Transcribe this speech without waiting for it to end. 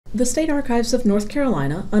The State Archives of North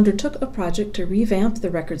Carolina undertook a project to revamp the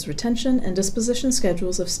records retention and disposition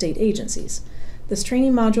schedules of state agencies. This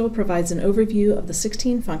training module provides an overview of the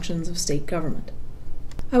 16 functions of state government.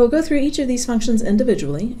 I will go through each of these functions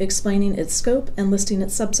individually, explaining its scope and listing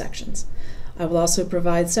its subsections. I will also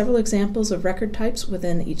provide several examples of record types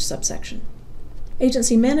within each subsection.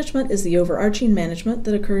 Agency management is the overarching management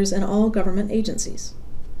that occurs in all government agencies.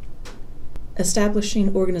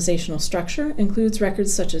 Establishing organizational structure includes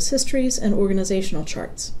records such as histories and organizational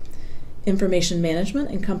charts. Information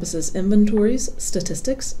management encompasses inventories,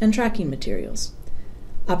 statistics, and tracking materials.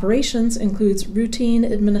 Operations includes routine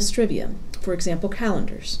administrivia, for example,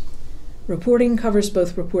 calendars. Reporting covers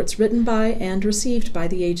both reports written by and received by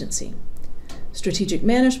the agency. Strategic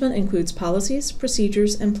management includes policies,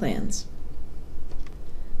 procedures, and plans.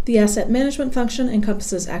 The asset management function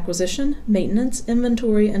encompasses acquisition, maintenance,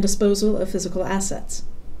 inventory, and disposal of physical assets.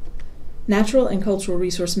 Natural and cultural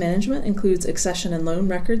resource management includes accession and loan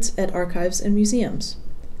records at archives and museums.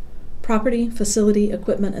 Property, facility,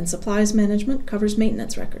 equipment, and supplies management covers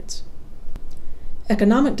maintenance records.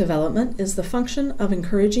 Economic development is the function of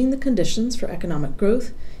encouraging the conditions for economic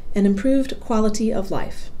growth and improved quality of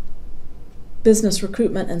life. Business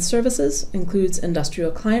recruitment and services includes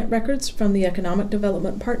industrial client records from the Economic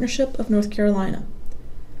Development Partnership of North Carolina.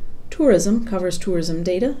 Tourism covers tourism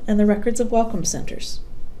data and the records of welcome centers.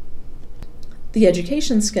 The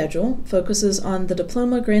education schedule focuses on the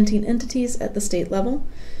diploma granting entities at the state level,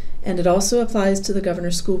 and it also applies to the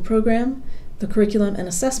Governor's School Program, the curriculum and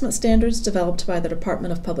assessment standards developed by the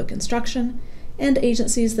Department of Public Instruction, and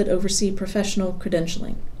agencies that oversee professional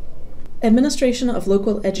credentialing. Administration of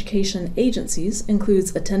local education agencies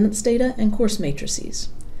includes attendance data and course matrices.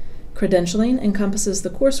 Credentialing encompasses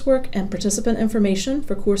the coursework and participant information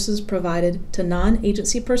for courses provided to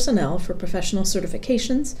non-agency personnel for professional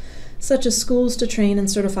certifications, such as schools to train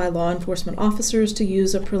and certify law enforcement officers to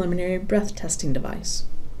use a preliminary breath testing device.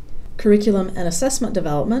 Curriculum and assessment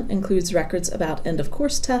development includes records about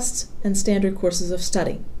end-of-course tests and standard courses of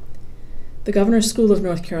study. The Governor's School of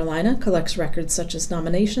North Carolina collects records such as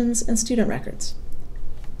nominations and student records.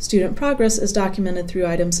 Student progress is documented through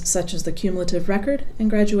items such as the cumulative record and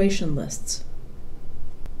graduation lists.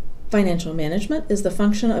 Financial management is the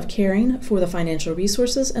function of caring for the financial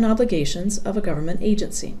resources and obligations of a government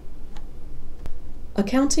agency.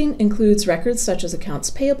 Accounting includes records such as accounts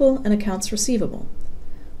payable and accounts receivable.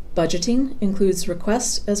 Budgeting includes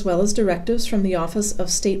requests as well as directives from the Office of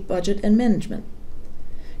State Budget and Management.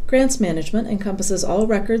 Grants management encompasses all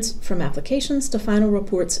records from applications to final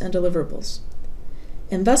reports and deliverables.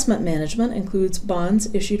 Investment management includes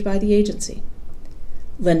bonds issued by the agency.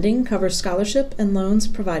 Lending covers scholarship and loans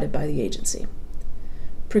provided by the agency.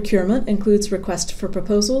 Procurement includes requests for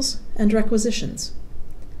proposals and requisitions.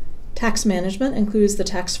 Tax management includes the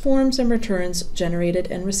tax forms and returns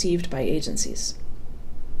generated and received by agencies.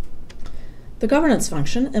 The governance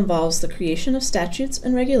function involves the creation of statutes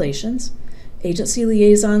and regulations, agency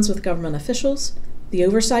liaisons with government officials, the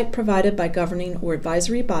oversight provided by governing or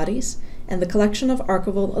advisory bodies, and the collection of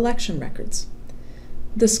archival election records.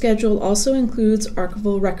 The schedule also includes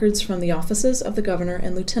archival records from the offices of the governor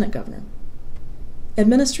and lieutenant governor.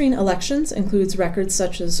 Administering elections includes records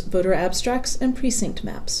such as voter abstracts and precinct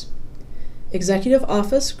maps. Executive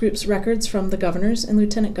office groups records from the governor's and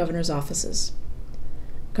lieutenant governor's offices.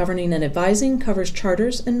 Governing and advising covers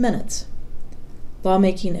charters and minutes.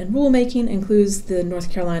 Lawmaking and rulemaking includes the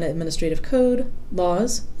North Carolina Administrative Code,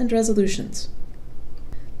 laws, and resolutions.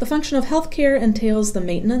 The function of healthcare entails the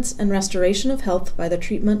maintenance and restoration of health by the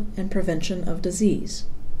treatment and prevention of disease.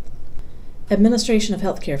 Administration of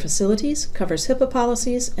healthcare facilities covers HIPAA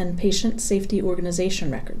policies and patient safety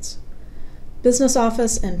organization records. Business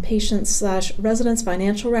office and patient/residents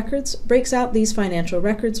financial records breaks out these financial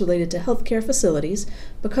records related to healthcare facilities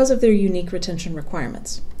because of their unique retention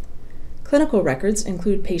requirements. Clinical records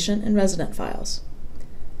include patient and resident files.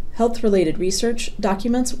 Health-related research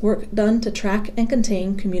documents work done to track and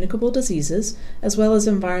contain communicable diseases, as well as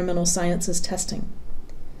environmental sciences testing.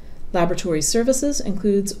 Laboratory services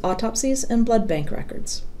includes autopsies and blood bank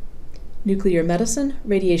records. Nuclear medicine,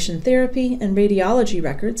 radiation therapy, and radiology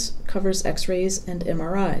records covers X-rays and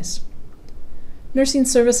MRIs. Nursing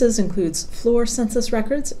services includes floor census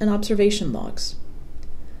records and observation logs.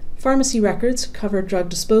 Pharmacy records cover drug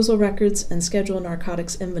disposal records and schedule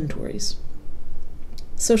narcotics inventories.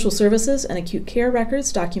 Social services and acute care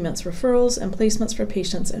records documents referrals and placements for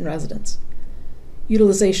patients and residents.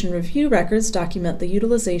 Utilization review records document the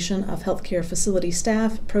utilization of healthcare facility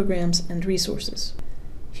staff, programs, and resources.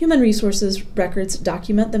 Human resources records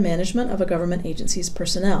document the management of a government agency's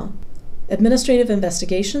personnel. Administrative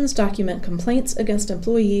investigations document complaints against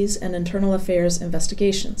employees and internal affairs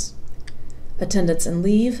investigations. Attendance and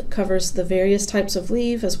leave covers the various types of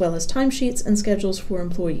leave as well as timesheets and schedules for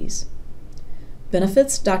employees.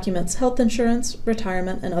 Benefits documents health insurance,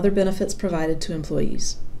 retirement, and other benefits provided to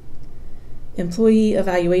employees. Employee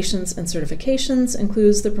evaluations and certifications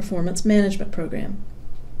includes the Performance Management Program.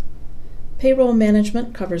 Payroll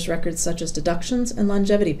management covers records such as deductions and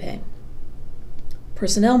longevity pay.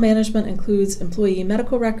 Personnel management includes employee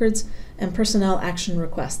medical records and personnel action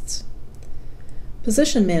requests.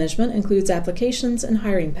 Position management includes applications and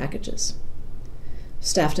hiring packages.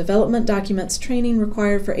 Staff development documents training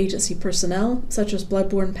required for agency personnel, such as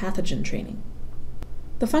bloodborne pathogen training.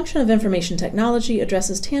 The function of information technology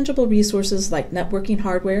addresses tangible resources like networking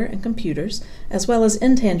hardware and computers, as well as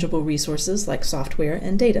intangible resources like software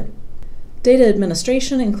and data. Data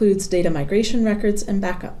administration includes data migration records and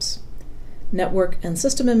backups. Network and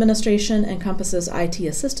system administration encompasses IT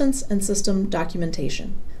assistance and system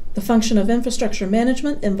documentation. The function of infrastructure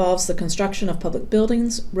management involves the construction of public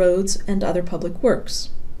buildings, roads, and other public works.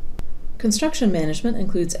 Construction management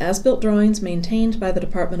includes as-built drawings maintained by the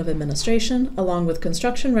Department of Administration, along with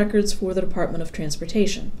construction records for the Department of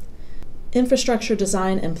Transportation. Infrastructure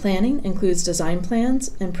design and planning includes design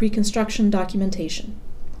plans and pre-construction documentation.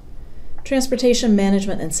 Transportation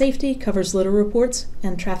management and safety covers litter reports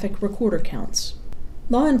and traffic recorder counts.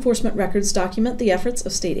 Law enforcement records document the efforts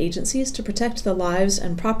of state agencies to protect the lives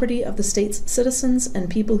and property of the state's citizens and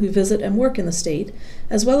people who visit and work in the state,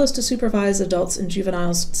 as well as to supervise adults and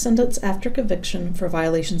juveniles sentenced after conviction for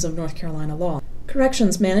violations of North Carolina law.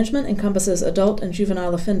 Corrections management encompasses adult and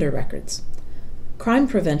juvenile offender records. Crime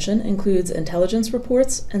prevention includes intelligence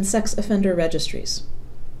reports and sex offender registries.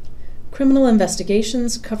 Criminal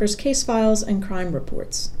investigations covers case files and crime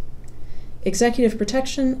reports. Executive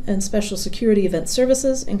protection and special security event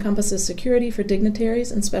services encompasses security for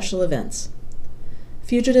dignitaries and special events.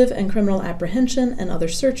 Fugitive and criminal apprehension and other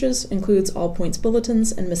searches includes all points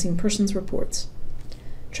bulletins and missing persons reports.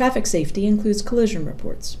 Traffic safety includes collision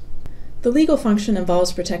reports. The legal function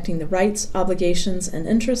involves protecting the rights, obligations, and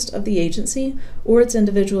interests of the agency or its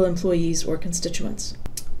individual employees or constituents.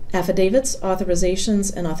 Affidavits,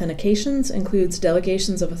 authorizations, and authentications includes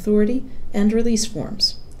delegations of authority and release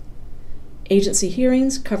forms. Agency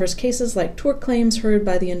hearings covers cases like tort claims heard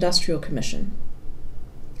by the Industrial Commission.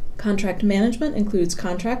 Contract management includes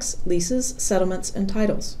contracts, leases, settlements, and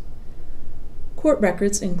titles. Court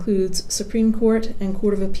records includes Supreme Court and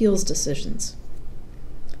Court of Appeals decisions.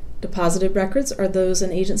 Deposited records are those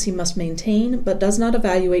an agency must maintain but does not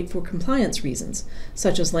evaluate for compliance reasons,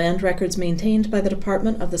 such as land records maintained by the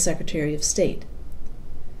Department of the Secretary of State.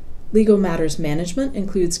 Legal matters management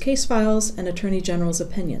includes case files and Attorney General's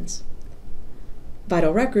opinions.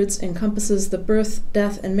 Vital records encompasses the birth,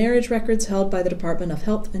 death, and marriage records held by the Department of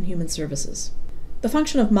Health and Human Services. The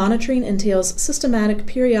function of monitoring entails systematic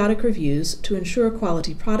periodic reviews to ensure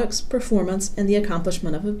quality products, performance, and the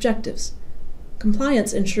accomplishment of objectives.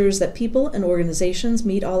 Compliance ensures that people and organizations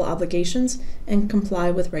meet all obligations and comply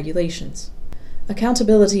with regulations.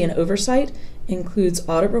 Accountability and oversight includes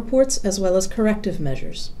audit reports as well as corrective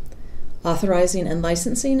measures. Authorizing and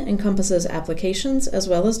licensing encompasses applications as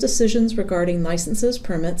well as decisions regarding licenses,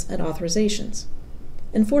 permits, and authorizations.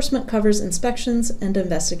 Enforcement covers inspections and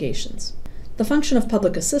investigations. The function of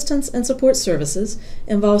public assistance and support services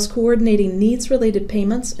involves coordinating needs-related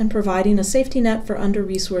payments and providing a safety net for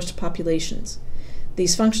under-resourced populations.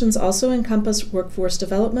 These functions also encompass workforce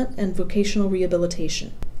development and vocational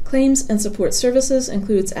rehabilitation. Claims and support services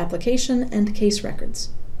includes application and case records.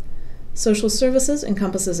 Social services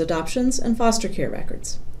encompasses adoptions and foster care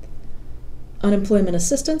records. Unemployment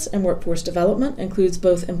assistance and workforce development includes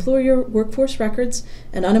both employer workforce records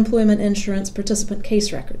and unemployment insurance participant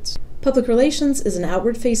case records. Public relations is an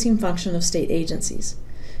outward-facing function of state agencies.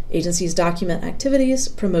 Agencies document activities,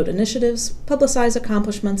 promote initiatives, publicize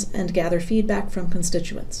accomplishments, and gather feedback from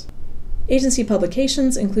constituents. Agency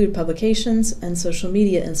publications include publications and social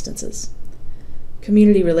media instances.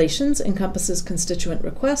 Community relations encompasses constituent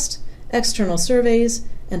requests, external surveys,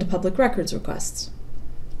 and public records requests.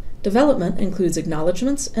 Development includes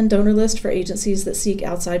acknowledgments and donor lists for agencies that seek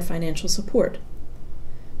outside financial support.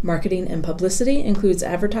 Marketing and publicity includes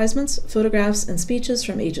advertisements, photographs, and speeches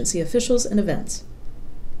from agency officials and events.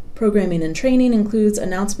 Programming and training includes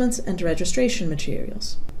announcements and registration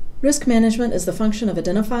materials. Risk management is the function of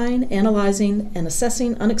identifying, analyzing, and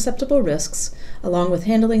assessing unacceptable risks, along with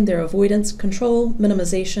handling their avoidance, control,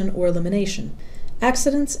 minimization, or elimination.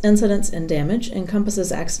 Accidents, incidents, and damage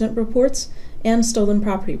encompasses accident reports and stolen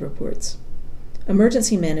property reports.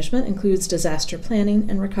 Emergency management includes disaster planning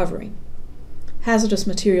and recovery. Hazardous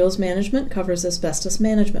materials management covers asbestos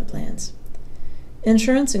management plans.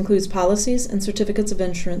 Insurance includes policies and certificates of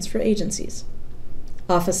insurance for agencies.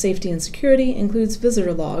 Office safety and security includes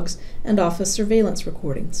visitor logs and office surveillance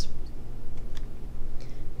recordings.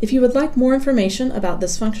 If you would like more information about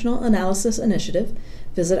this functional analysis initiative,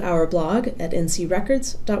 visit our blog at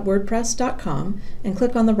ncrecords.wordpress.com and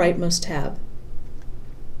click on the rightmost tab.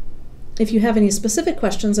 If you have any specific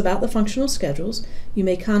questions about the functional schedules, you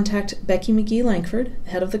may contact Becky McGee Langford,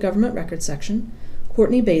 head of the Government Records section,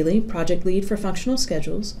 Courtney Bailey, project lead for functional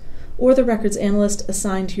schedules, or the records analyst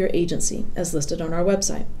assigned to your agency, as listed on our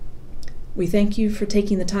website. We thank you for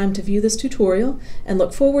taking the time to view this tutorial and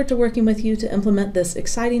look forward to working with you to implement this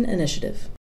exciting initiative.